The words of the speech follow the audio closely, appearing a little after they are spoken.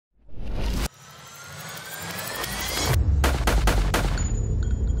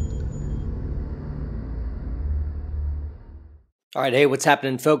All right, hey, what's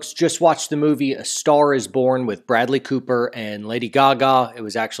happening, folks? Just watched the movie A Star is Born with Bradley Cooper and Lady Gaga. It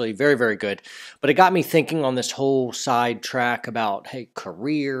was actually very, very good. But it got me thinking on this whole side track about, hey,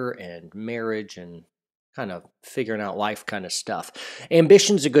 career and marriage and kind of figuring out life kind of stuff.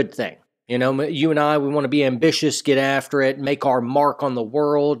 Ambition's a good thing. You know, you and I, we want to be ambitious, get after it, make our mark on the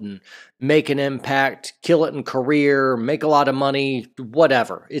world and make an impact, kill it in career, make a lot of money,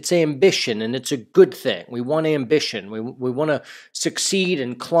 whatever. It's ambition and it's a good thing. We want ambition. We want to succeed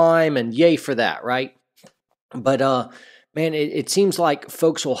and climb and yay for that, right? But man, it seems like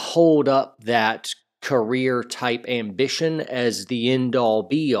folks will hold up that career type ambition as the end all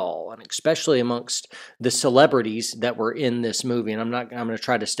be all, and especially amongst the celebrities that were in this movie. And I'm going to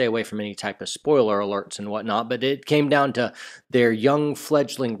try to stay away from any type of spoiler alerts and whatnot, but it came down to their young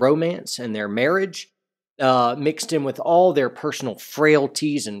fledgling romance and their marriage. Mixed in with all their personal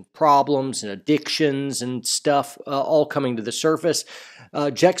frailties and problems and addictions and stuff, all coming to the surface,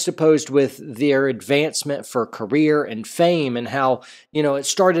 juxtaposed with their advancement for career and fame, and how it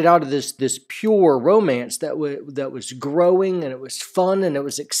started out of this pure romance that was growing, and it was fun and it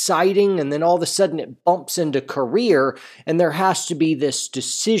was exciting, and then all of a sudden it bumps into career, and there has to be this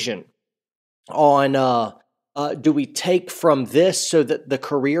decision on do we take from this so that the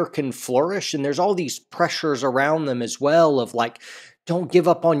career can flourish? And there's all these pressures around them as well of like, don't give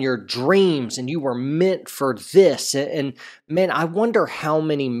up on your dreams and you were meant for this. And man, I wonder how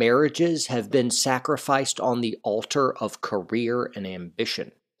many marriages have been sacrificed on the altar of career and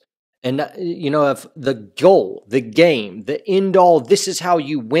ambition. And, of the goal, the game, the end all, this is how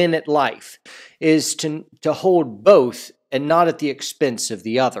you win at life, is to hold both and not at the expense of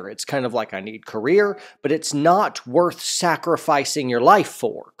the other. It's kind of like, I need career, but it's not worth sacrificing your life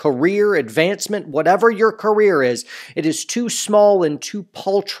for. Career, advancement, whatever your career is, it is too small and too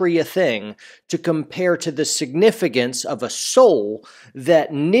paltry a thing to compare to the significance of a soul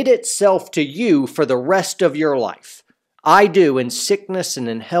that knit itself to you for the rest of your life. I do, in sickness and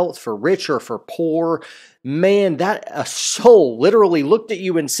in health, for rich or for poor. Man, that a soul literally looked at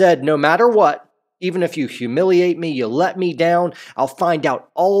you and said, no matter what, even if you humiliate me, you let me down, I'll find out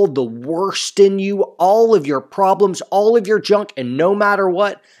all the worst in you, all of your problems, all of your junk, and no matter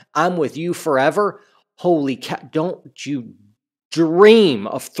what, I'm with you forever. Holy cow, don't you dream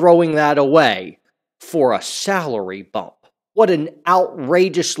of throwing that away for a salary bump. What an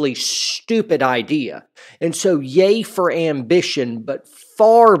outrageously stupid idea. And so, yay for ambition, but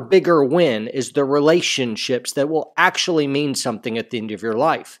far bigger win is the relationships that will actually mean something at the end of your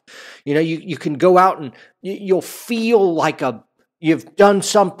life. You can go out and you'll feel like you've done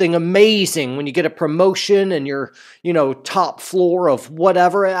something amazing when you get a promotion and you're, top floor of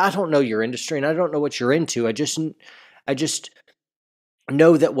whatever. I don't know your industry and I don't know what you're into. I just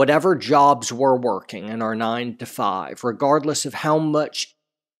know that whatever jobs we're working in our 9 to 5, regardless of how much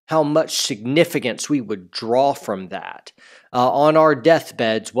significance we would draw from that, on our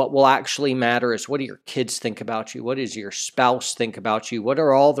deathbeds, what will actually matter is, what do your kids think about you? What does your spouse think about you? What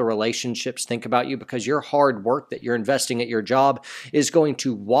are all the relationships think about you? Because your hard work that you're investing at your job is going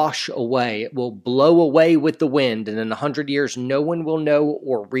to wash away. It will blow away with the wind, and in 100 years, no one will know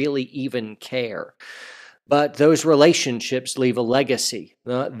or really even care. But those relationships leave a legacy.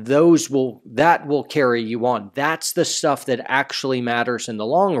 That will carry you on. That's the stuff that actually matters in the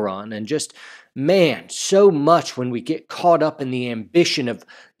long run. And just, man, so much when we get caught up in the ambition of,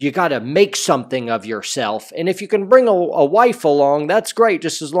 you got to make something of yourself. And if you can bring a wife along, that's great,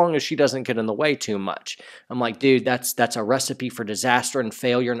 just as long as she doesn't get in the way too much. I'm like, dude, that's a recipe for disaster and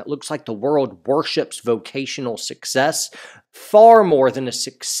failure. And it looks like the world worships vocational success far more than a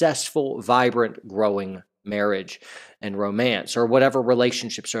successful, vibrant, growing marriage and romance, or whatever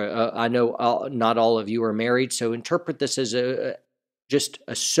relationships are. I know not all of you are married, so interpret this as just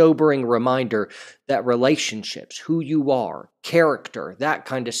a sobering reminder that relationships, who you are, character, that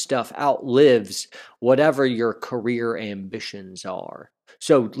kind of stuff outlives whatever your career ambitions are.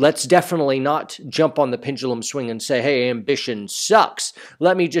 So let's definitely not jump on the pendulum swing and say, hey, ambition sucks.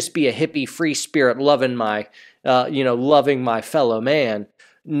 Let me just be a hippie, free spirit, loving my fellow man.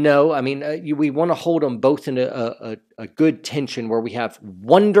 No, I mean, we want to hold them both in a good tension where we have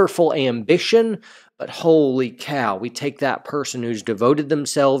wonderful ambition, but holy cow, we take that person who's devoted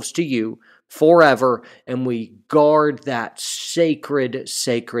themselves to you forever and we guard that sacred,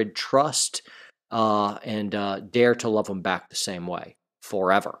 sacred trust, and dare to love them back the same way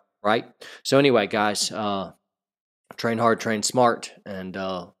forever, right? So anyway, guys, train hard, train smart, and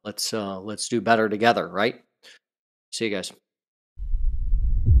let's do better together, right? See you guys.